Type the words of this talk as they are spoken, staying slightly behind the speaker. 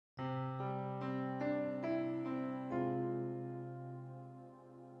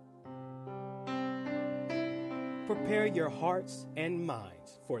prepare your hearts and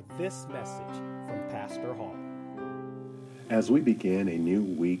minds for this message from Pastor Hall. As we begin a new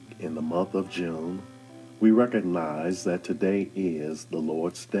week in the month of June, we recognize that today is the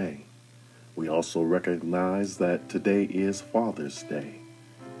Lord's Day. We also recognize that today is Father's Day.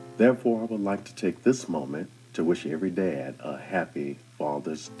 Therefore, I would like to take this moment to wish every dad a happy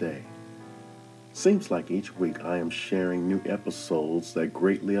Father's Day. Seems like each week I am sharing new episodes that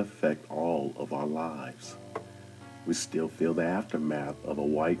greatly affect all of our lives. We still feel the aftermath of a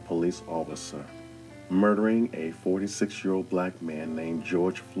white police officer murdering a 46-year-old black man named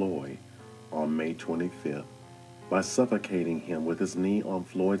George Floyd on May 25th by suffocating him with his knee on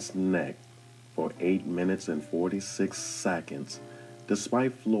Floyd's neck for 8 minutes and 46 seconds,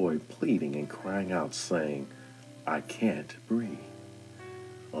 despite Floyd pleading and crying out saying, "I can't breathe."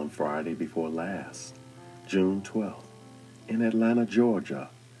 On Friday before last, June 12th, in Atlanta, Georgia,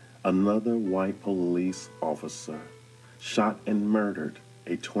 another white police officer shot and murdered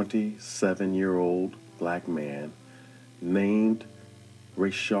a 27-year-old black man named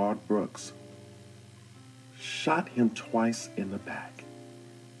Rayshard Brooks. Shot him twice in the back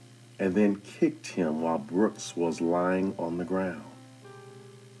and then kicked him while Brooks was lying on the ground.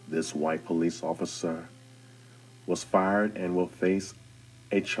 This white police officer was fired and will face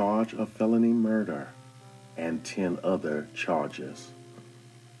a charge of felony murder and 10 other charges.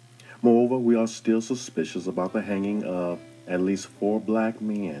 Moreover, we are still suspicious about the hanging of at least 4 black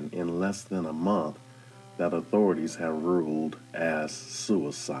men in less than a month that authorities have ruled as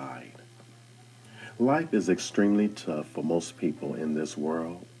suicide. Life is extremely tough for most people in this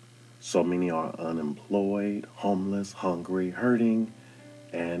world. So many are unemployed, homeless, hungry, hurting,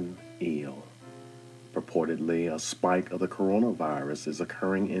 and ill. Purportedly, a spike of the coronavirus is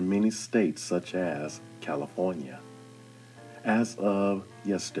occurring in many states such as California. As of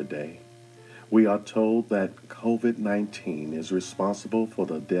yesterday, we are told that COVID-19 is responsible for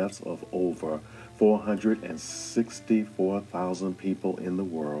the deaths of over 464,000 people in the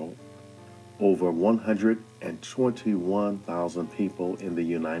world, over 121,000 people in the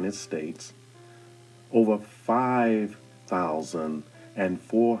United States, over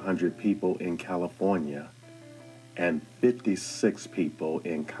 5,400 people in California, and 56 people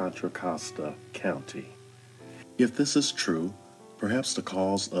in Contra Costa County. If this is true, perhaps the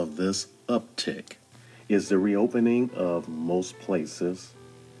cause of this uptick is the reopening of most places,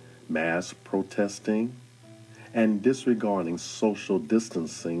 mass protesting, and disregarding social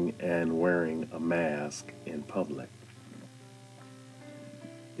distancing and wearing a mask in public.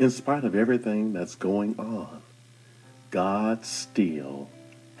 In spite of everything that's going on, God still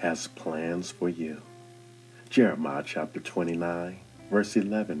has plans for you. Jeremiah chapter 29, verse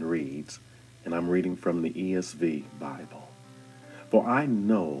 11 reads, and I'm reading from the ESV Bible, "For I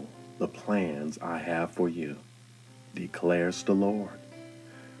know the plans I have for you, declares the Lord,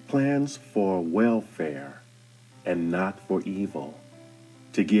 plans for welfare and not for evil,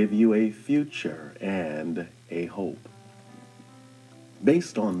 to give you a future and a hope."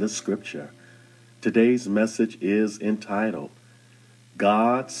 Based on this scripture, today's message is entitled,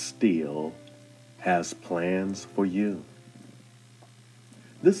 God Still Has Plans for You.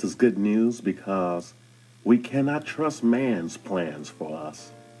 This is good news because we cannot trust man's plans for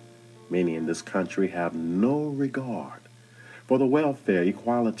us. Many in this country have no regard for the welfare,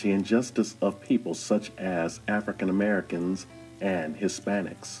 equality, and justice of people such as African Americans and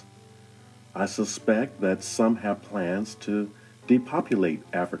Hispanics. I suspect that some have plans to depopulate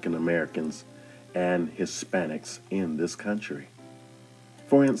African Americans and Hispanics in this country.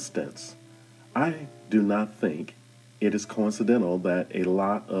 For instance, I do not think it is coincidental that a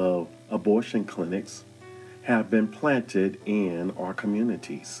lot of abortion clinics have been planted in our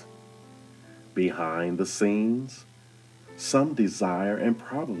communities. Behind the scenes, some desire and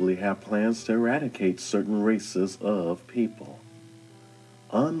probably have plans to eradicate certain races of people.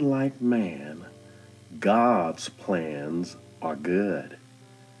 Unlike man, God's plans are good.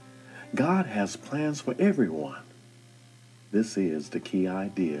 God has plans for everyone. This is the key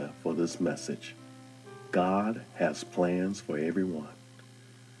idea for this message. God has plans for everyone.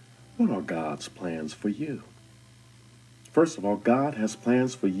 What are God's plans for you? First of all, God has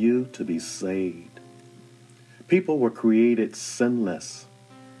plans for you to be saved. People were created sinless.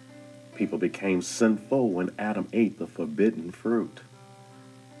 People became sinful when Adam ate the forbidden fruit.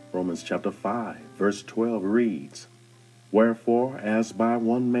 Romans chapter 5, verse 12 reads, "Wherefore, as by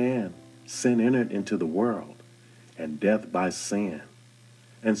one man sin entered into the world, and death by sin,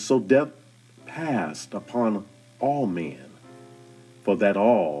 and so death passed upon all men, for that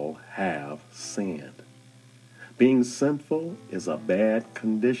all have sinned." Being sinful is a bad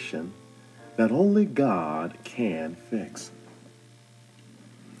condition that only God can fix.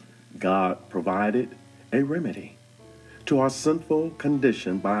 God provided a remedy to our sinful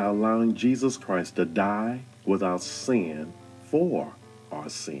condition by allowing Jesus Christ to die without sin for our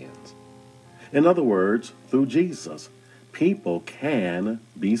sins. In other words, through Jesus, people can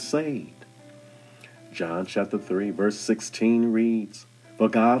be saved. John chapter 3, verse 16 reads, "For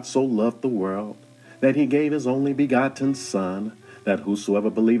God so loved the world, that he gave his only begotten Son, that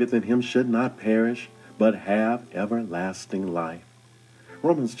whosoever believeth in him should not perish, but have everlasting life."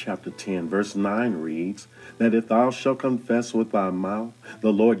 Romans chapter 10, verse 9 reads, "That if thou shalt confess with thy mouth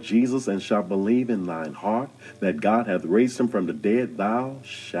the Lord Jesus, and shalt believe in thine heart that God hath raised him from the dead, thou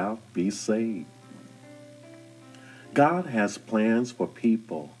shalt be saved." God has plans for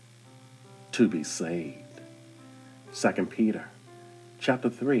people to be saved. 2 Peter chapter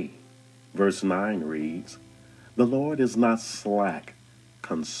 3, verse 9 reads, "The Lord is not slack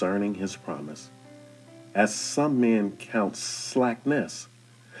concerning his promise, as some men count slackness,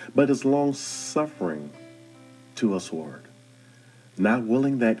 but is long-suffering to usward, not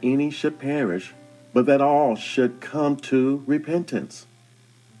willing that any should perish, but that all should come to repentance."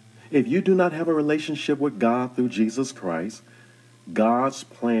 If you do not have a relationship with God through Jesus Christ, God's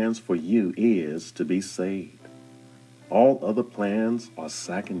plans for you is to be saved. All other plans are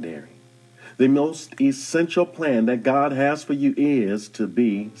secondary. The most essential plan that God has for you is to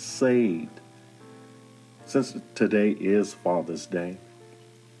be saved. Since today is Father's Day,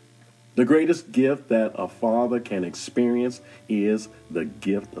 the greatest gift that a father can experience is the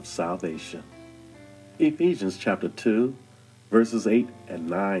gift of salvation. Ephesians chapter 2, verses 8 and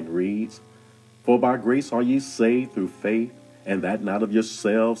 9 reads, "For by grace are ye saved through faith, and that not of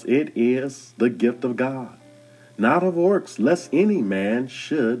yourselves, it is the gift of God, not of works, lest any man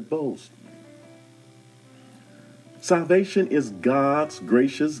should boast." Salvation is God's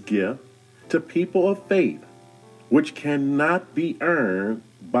gracious gift to people of faith, which cannot be earned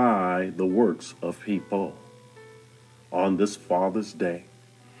by the works of people. On this Father's Day,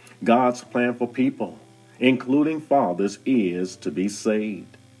 God's plan for people, including fathers, is to be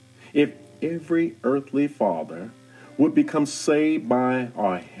saved. If every earthly father would become saved by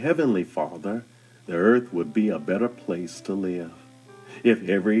our Heavenly Father, the earth would be a better place to live. If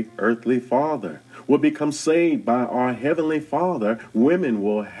every earthly father would become saved by our Heavenly Father, women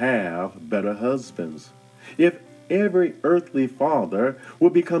will have better husbands. If every earthly father will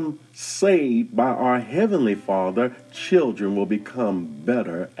become saved by our Heavenly Father, children will become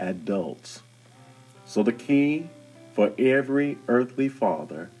better adults. So the key for every earthly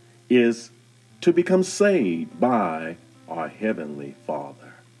father is to become saved by our Heavenly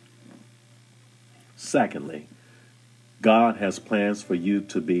Father. Secondly, God has plans for you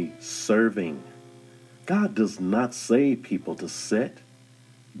to be serving. God does not save people to sit.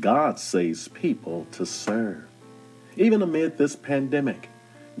 God saves people to serve. Even amid this pandemic,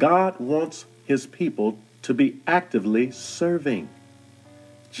 God wants his people to be actively serving.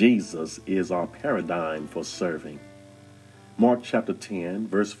 Jesus is our paradigm for serving. Mark chapter 10,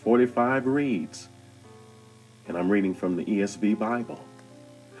 verse 45 reads, and I'm reading from the ESV Bible,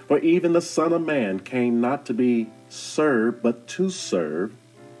 "For even the Son of Man came not to be served, but to serve,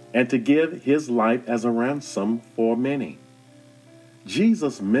 and to give his life as a ransom for many."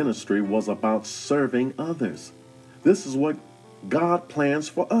 Jesus' ministry was about serving others. This is what God plans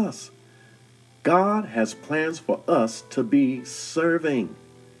for us. God has plans for us to be serving.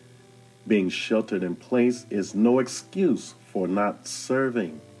 Being sheltered in place is no excuse for not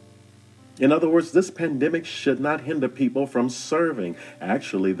serving. In other words, this pandemic should not hinder people from serving.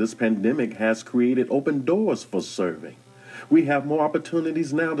 Actually, this pandemic has created open doors for serving. We have more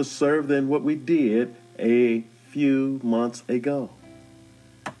opportunities now to serve than what we did a few months ago.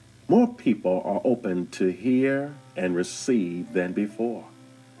 More people are open to hear and receive than before.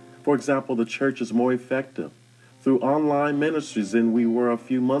 For example, the church is more effective through online ministries than we were a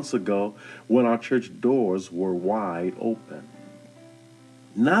few months ago when our church doors were wide open.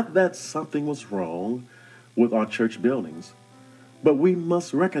 Not that something was wrong with our church buildings, but we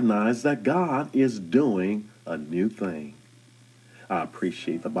must recognize that God is doing a new thing. I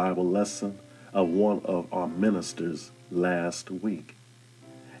appreciate the Bible lesson of one of our ministers last week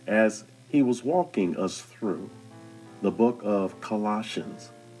as he was walking us through the book of Colossians.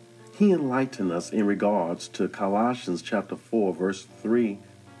 He enlightened us in regards to Colossians chapter 4, verse 3,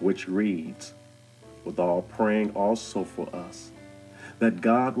 which reads, "Withal praying also for us, that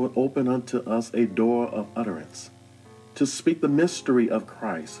God would open unto us a door of utterance, to speak the mystery of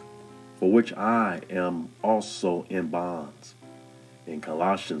Christ, for which I am also in bonds." In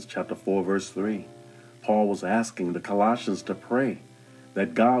Colossians chapter 4, verse 3, Paul was asking the Colossians to pray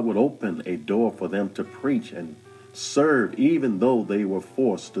that God would open a door for them to preach and serve even though they were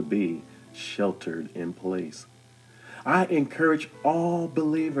forced to be sheltered in place. I encourage all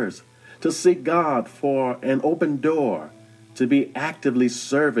believers to seek God for an open door, to be actively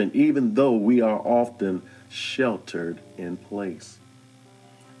serving even though we are often sheltered in place.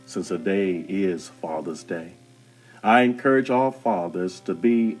 Since today is Father's Day, I encourage all fathers to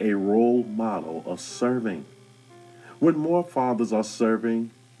be a role model of serving. When more fathers are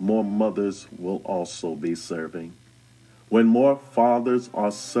serving, more mothers will also be serving. When more fathers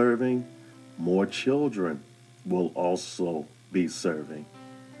are serving, more children will also be serving.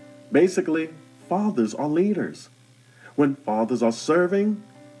 Basically, fathers are leaders. When fathers are serving,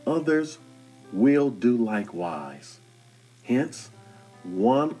 others will do likewise. Hence,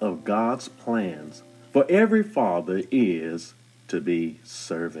 one of God's plans for every father is to be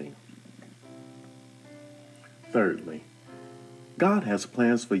serving. Thirdly, God has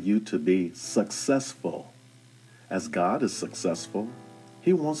plans for you to be successful. As God is successful,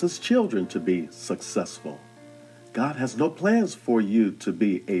 He wants His children to be successful. God has no plans for you to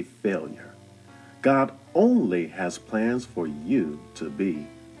be a failure. God only has plans for you to be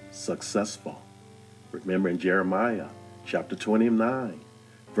successful. Remember in Jeremiah chapter 29,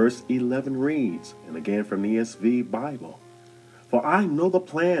 verse 11 reads, and again from the ESV Bible, "For I know the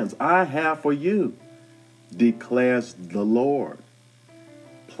plans I have for you, declares the Lord,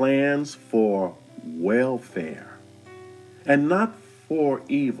 plans for welfare and not for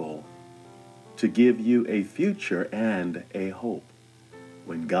evil, to give you a future and a hope."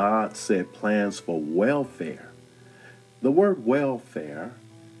 When God said plans for welfare, the word welfare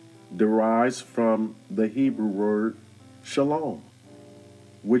derives from the Hebrew word shalom,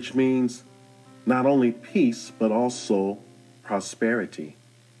 which means not only peace but also prosperity.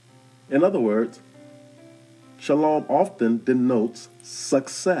 In other words, shalom often denotes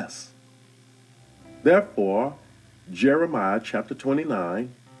success. Therefore, Jeremiah chapter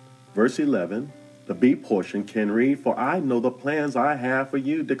 29, verse 11, the B portion can read, "For I know the plans I have for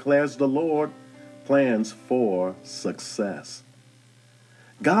you, declares the Lord, plans for success."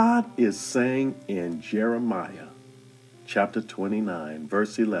 God is saying in Jeremiah chapter 29,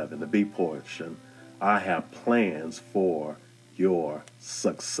 verse 11, the B portion, "I have plans for your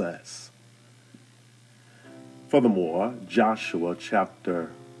success." Furthermore, Joshua chapter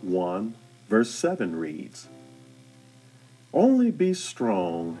 1, verse 7 reads, "Only be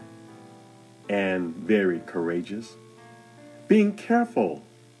strong and very courageous, being careful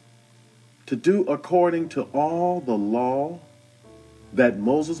to do according to all the law that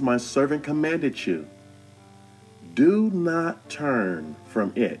Moses my servant commanded you. Do not turn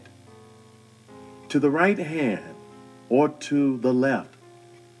from it to the right hand or to the left,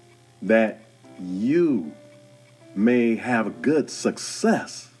 that you may have good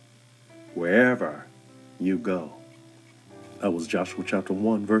success wherever you go." That was Joshua chapter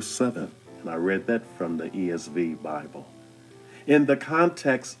 1, verse 7, and I read that from the ESV Bible. In the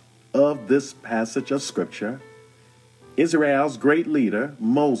context of this passage of Scripture, Israel's great leader,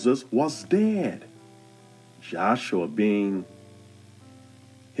 Moses, was dead. Joshua being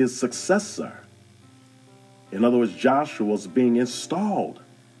his successor. In other words, Joshua was being installed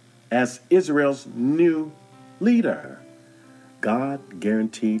as Israel's new leader. God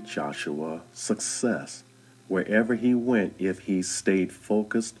guaranteed Joshua success wherever he went if he stayed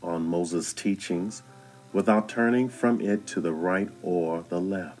focused on Moses' teachings without turning from it to the right or the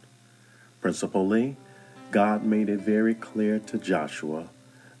left. Principally, God made it very clear to Joshua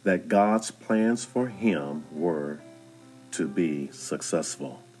that God's plans for him were to be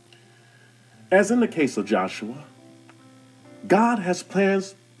successful. As in the case of Joshua, God has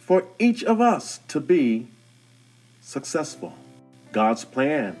plans for each of us to be successful. God's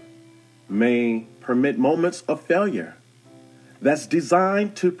plan may permit moments of failure that's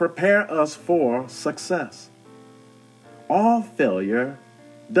designed to prepare us for success. All failure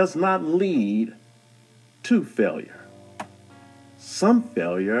does not lead to failure. Some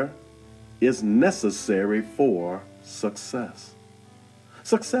failure is necessary for success.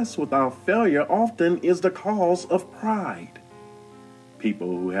 Success without failure often is the cause of pride. People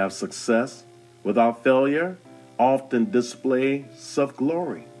who have success without failure often display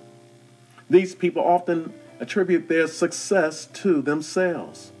self-glory. These people often attribute their success to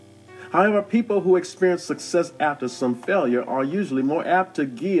themselves. However, people who experience success after some failure are usually more apt to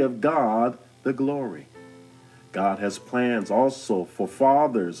give God the glory. God has plans also for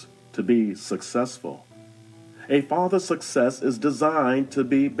fathers to be successful. A father's success is designed to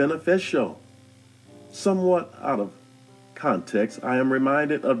be beneficial. Somewhat out of context, I am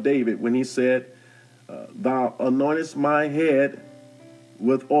reminded of David when he said, "Thou anointest my head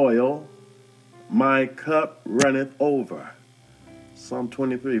with oil, my cup runneth over. Psalm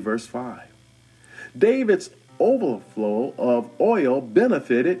 23, verse 5. David's overflow of oil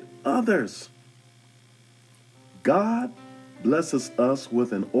benefited others. God blesses us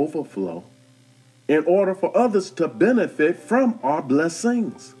with an overflow in order for others to benefit from our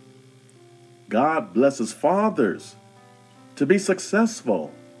blessings. God blesses fathers to be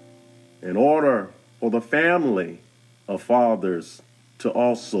successful in order for the family of fathers to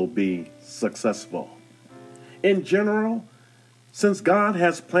also be successful. In general, since God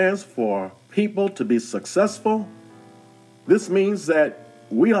has plans for people to be successful, this means that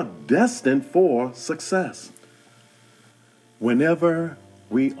we are destined for success. Whenever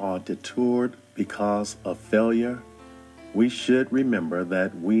we are detoured because of failure, we should remember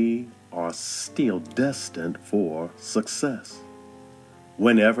that we are still destined for success.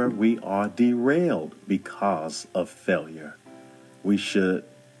 Whenever we are derailed because of failure, we should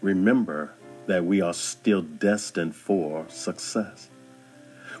remember that we are still destined for success.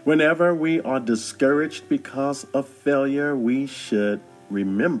 Whenever we are discouraged because of failure, we should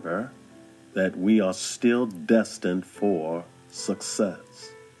remember that we are still destined for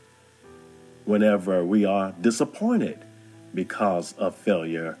success. Whenever we are disappointed because of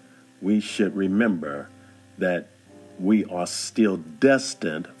failure, we should remember that we are still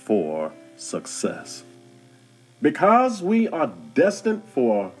destined for success. Because we are destined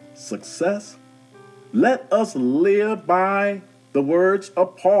for success, let us live by the words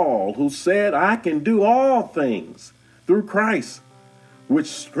of Paul, who said, I can do all things through Christ, which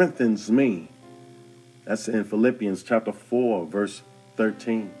strengthens me. That's in Philippians chapter 4, verse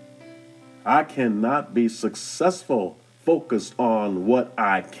 13. I cannot be successful focused on what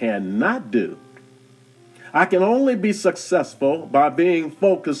I cannot do. I can only be successful by being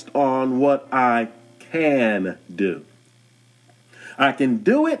focused on what I can do. I can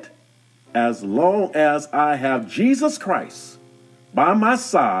do it as long as I have Jesus Christ by my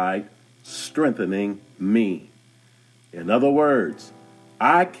side, strengthening me. In other words,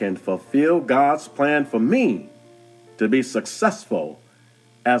 I can fulfill God's plan for me to be successful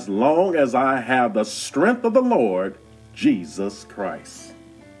as long as I have the strength of the Lord Jesus Christ.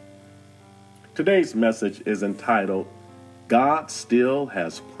 Today's message is entitled, God Still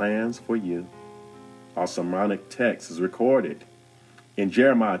Has Plans for You. Our sermonic text is recorded in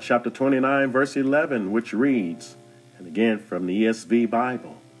Jeremiah chapter 29, verse 11, which reads, and again from the ESV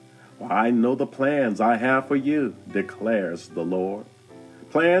Bible, For I know the plans I have for you, declares the Lord,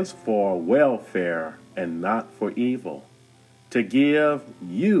 plans for welfare and not for evil, to give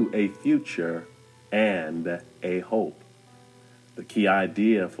you a future and a hope. The key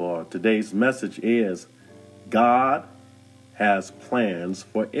idea for today's message is God has plans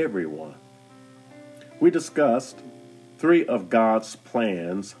for everyone. We discussed 3 of God's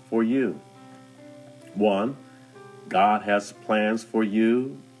plans for you. 1, God has plans for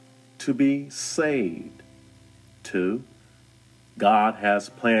you to be saved. 2, God has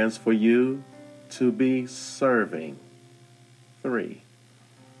plans for you to be serving. 3,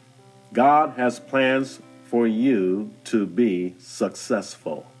 God has plans for you to be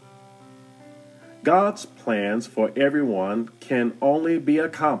successful. God's plans for everyone can only be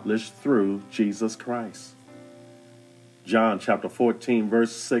accomplished through Jesus Christ. John chapter 14,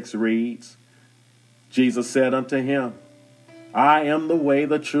 verse 6 reads, Jesus said unto him, I am the way,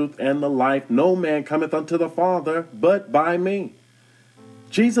 the truth, and the life. No man cometh unto the Father but by me.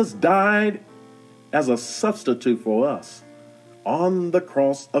 Jesus died as a substitute for us on the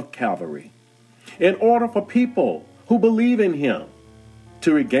cross of Calvary in order for people who believe in him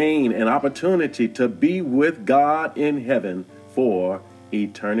to regain an opportunity to be with God in heaven for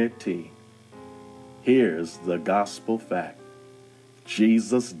eternity. Here's the gospel fact.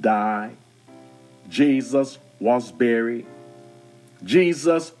 Jesus died. Jesus was buried.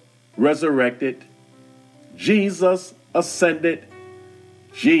 Jesus resurrected. Jesus ascended.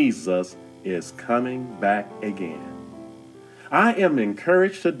 Jesus is coming back again. I am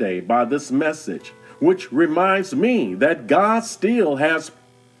encouraged today by this message, which reminds me that God still has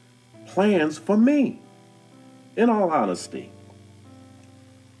plans for me. In all honesty,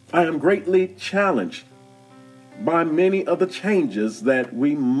 I am greatly challenged by many of the changes that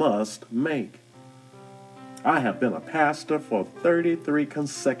we must make. I have been a pastor for 33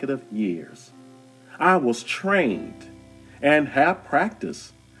 consecutive years. I was trained and have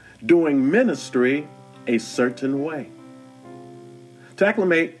practiced doing ministry a certain way. To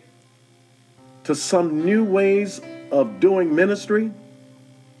acclimate to some new ways of doing ministry,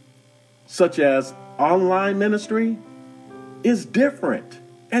 such as online ministry, is different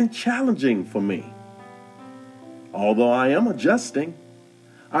and challenging for me. Although I am adjusting,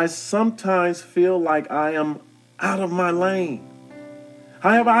 I sometimes feel like I am out of my lane.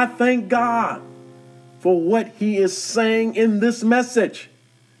 However, I thank God for what He is saying in this message.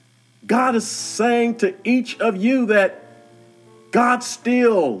 God is saying to each of you that God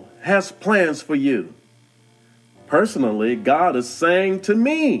still has plans for you. Personally, God is saying to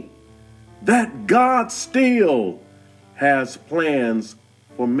me that God still has plans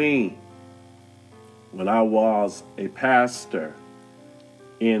for me. When I was a pastor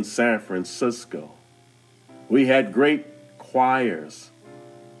in San Francisco, we had great choirs.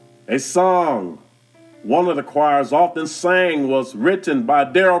 A song one of the choirs often sang was written by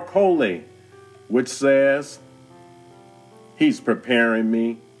Daryl Coley, which says, "He's preparing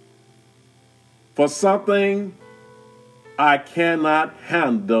me for something I cannot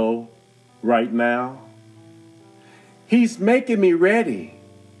handle right now. He's making me ready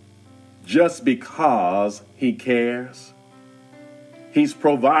just because He cares. He's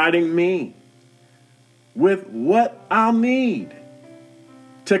providing me with what I'll need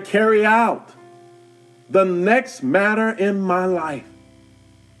to carry out the next matter in my life,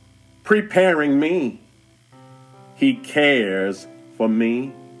 preparing me. He cares for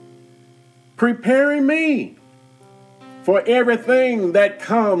me, preparing me for everything that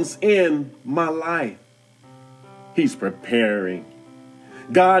comes in my life. He's preparing.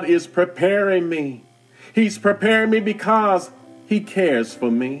 God is preparing me. He's preparing me because He cares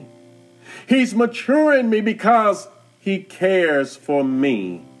for me. He's maturing me because He cares for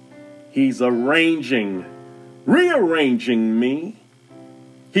me. He's rearranging me.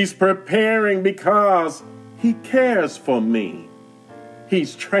 He's preparing because He cares for me.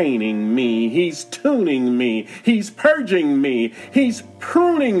 He's training me. He's tuning me. He's purging me. He's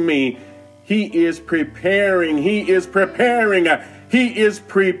pruning me. He is preparing. He is preparing. He is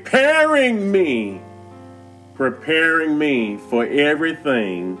preparing me. Preparing me for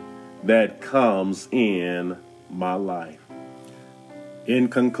everything that comes in my life. In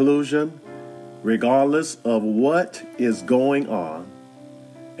conclusion, regardless of what is going on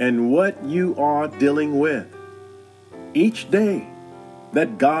and what you are dealing with, each day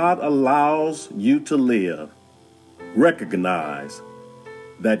that God allows you to live, recognize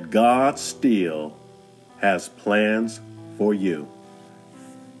that God still has plans for you.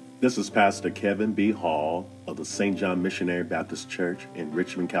 This is Pastor Kevin B. Hall of the St. John Missionary Baptist Church in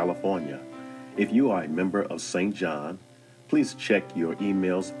Richmond, California. If you are a member of St. John, please check your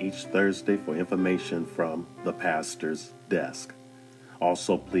emails each Thursday for information from the pastor's desk.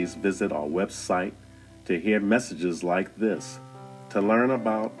 Also, please visit our website to hear messages like this, to learn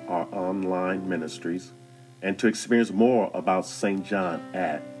about our online ministries, and to experience more about St. John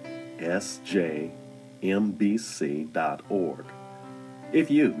at sjmbc.org.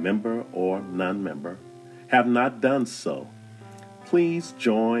 If you, member or non-member, have not done so, please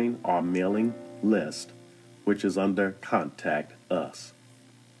join our mailing list, which is under Contact Us.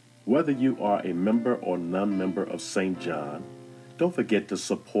 Whether you are a member or non-member of St. John, don't forget to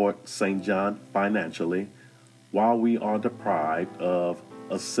support St. John financially while we are deprived of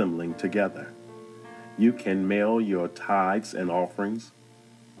assembling together. You can mail your tithes and offerings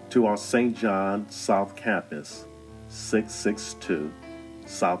to our St. John South Campus, 662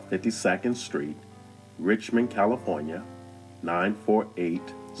 South 52nd Street, Richmond, California,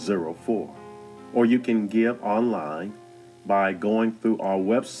 94804. Or you can give online by going through our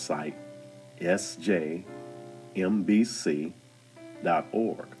website, sjmbc.org.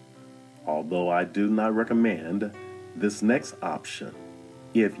 Although I do not recommend this next option,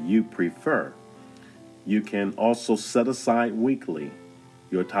 if you prefer, you can also set aside weekly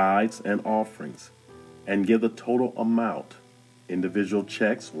your tithes and offerings and give the total amount, individual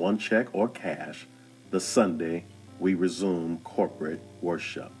checks, one check, or cash, the Sunday we resume corporate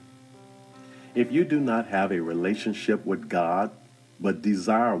worship. If you do not have a relationship with God but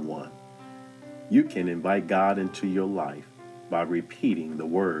desire one, you can invite God into your life by repeating the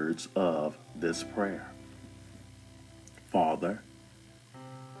words of this prayer. Father,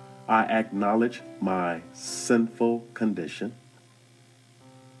 I acknowledge my sinful condition,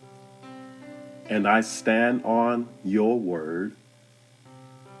 and I stand on your word,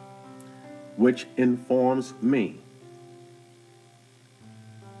 which informs me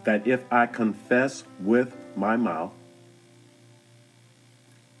that if I confess with my mouth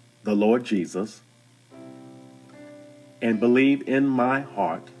the Lord Jesus and believe in my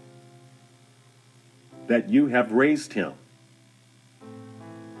heart that you have raised him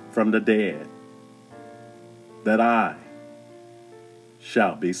from the dead, that I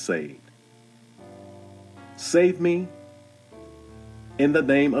shall be saved. Save me in the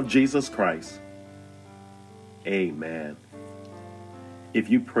name of Jesus Christ. Amen. If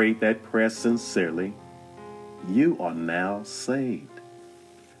you prayed that prayer sincerely, you are now saved.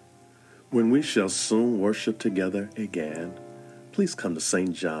 When we shall soon worship together again, please come to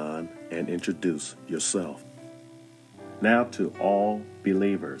St. John and introduce yourself. Now to all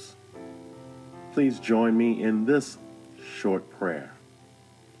believers, please join me in this short prayer.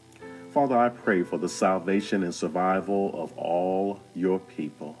 Father, I pray for the salvation and survival of all your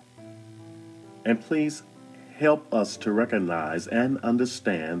people. And please help us to recognize and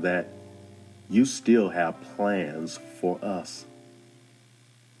understand that you still have plans for us.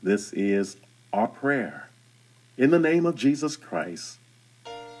 This is our prayer. In the name of Jesus Christ,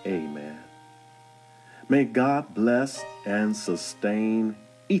 amen. May God bless and sustain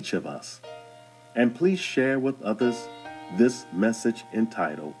each of us. And please share with others this message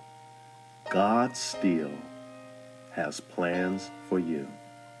entitled, God Still Has Plans for You.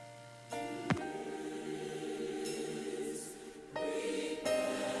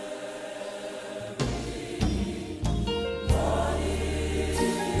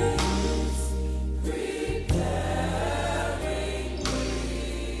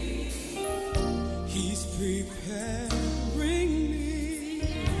 Preparing me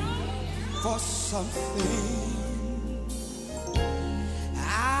for something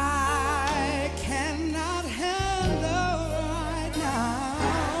I cannot handle right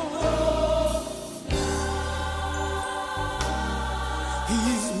now.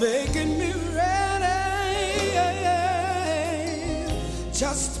 He's making me ready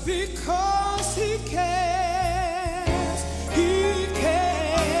just because he cares. He cares.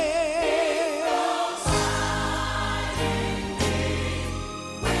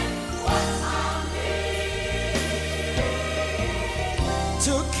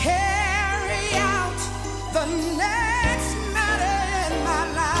 To carry out the next matter in my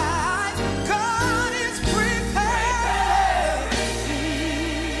life, God is prepared.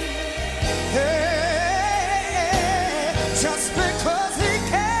 Hey, just because he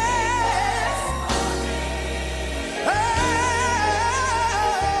cares. Oh,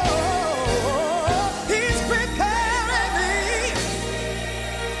 he's preparing me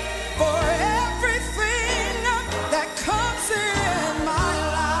for everything that comes in my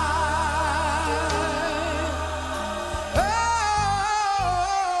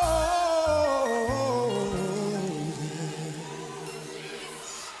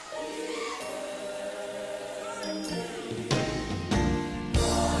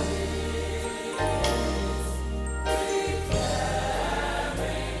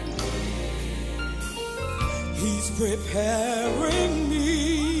He's preparing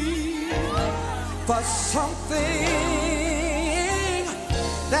me for something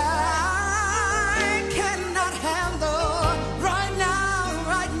that I cannot handle right now,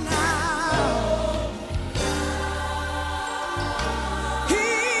 right now.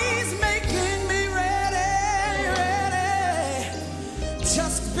 He's making me ready, ready,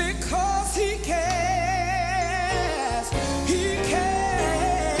 just because he cares. He cares.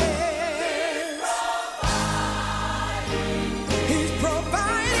 He's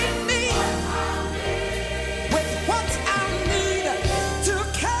providing me with what I need to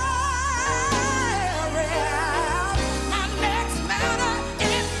carry out my next matter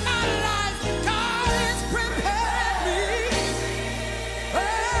in my life. God has prepared me.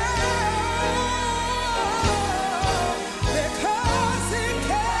 Because he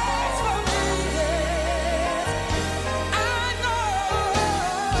cares for me. Yes, I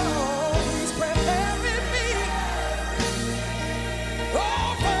know he's preparing me.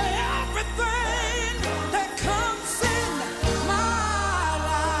 Oh, for everything that comes in my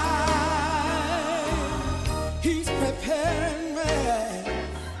life, he's preparing me.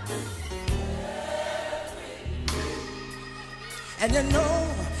 And you know,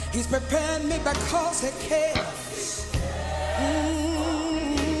 he's preparing me because he cares.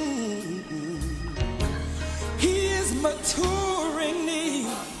 He is maturing me.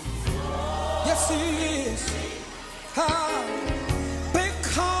 Yes, he is.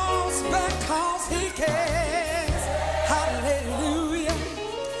 Because he cares. Hallelujah.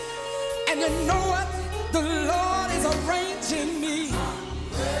 And you know what? The Lord is arranging me.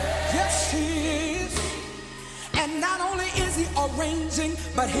 Yes, he is. And not only is he arranging,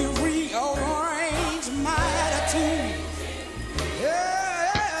 but he rearranged my attitude.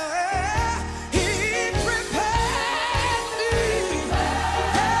 Yeah, he prepared me.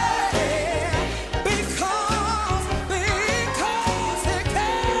 Yeah, because he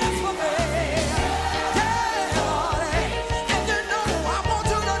cares for me. Yeah, Lord. And you know, I want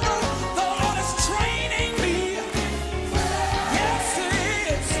you to know the Lord is training me. Yes, he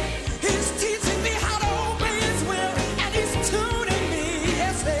is. He's teaching me how to obey his will, and he's tuning me.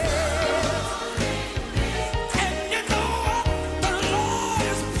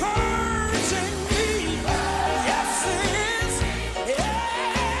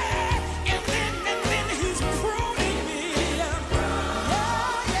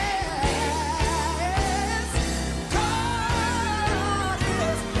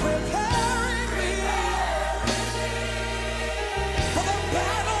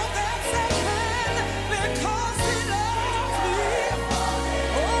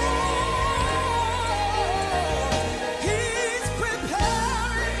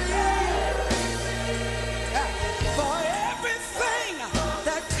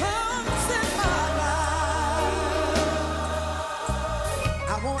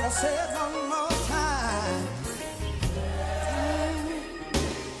 say it one more time.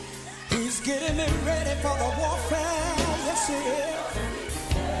 He's getting me ready for the warfare. Yes, he is.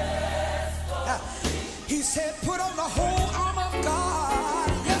 He said, put on the whole armor of God.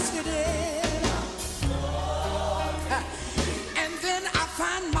 Yes, he did. And then I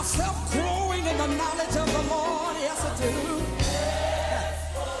find myself growing in the knowledge of the Lord. Yes, I do.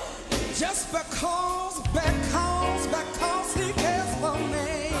 Just because he cares for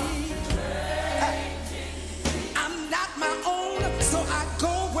me. I'm not my own, so I go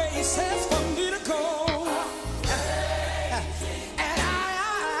where he says for me to go. And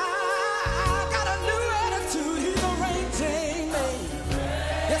I got a new attitude. He's arranging me.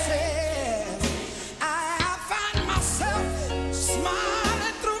 Yes, yes. I find myself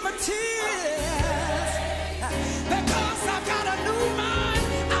smiling through my tears because I've got a new mind.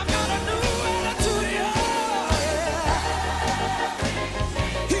 I've got a new attitude.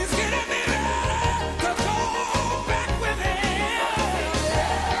 He's getting me ready to go back with him.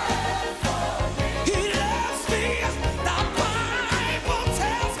 He loves me. The Bible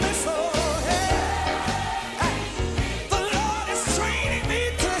tells me so. The Lord is training me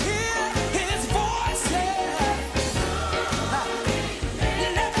to hear his voice.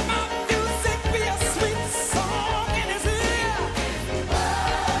 Let my music be a sweet song in his ear.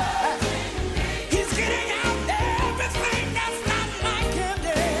 He's getting out everything that's not like him,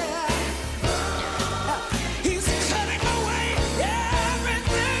 He's cutting away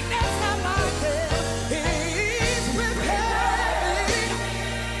everything that's not like him. He's preparing me.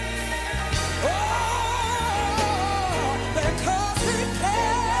 Oh, because he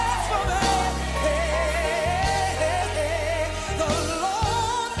cares for me. The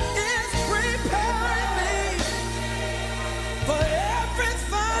Lord is preparing me for everything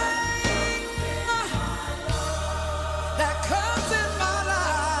that comes in my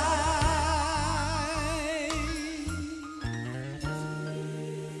life.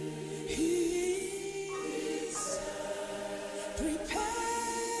 He's preparing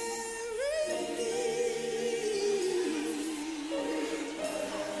me.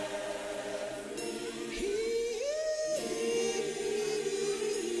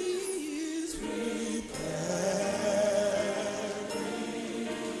 He's preparing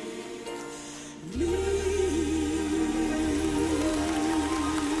me.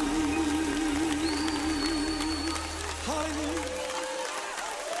 Hallelujah.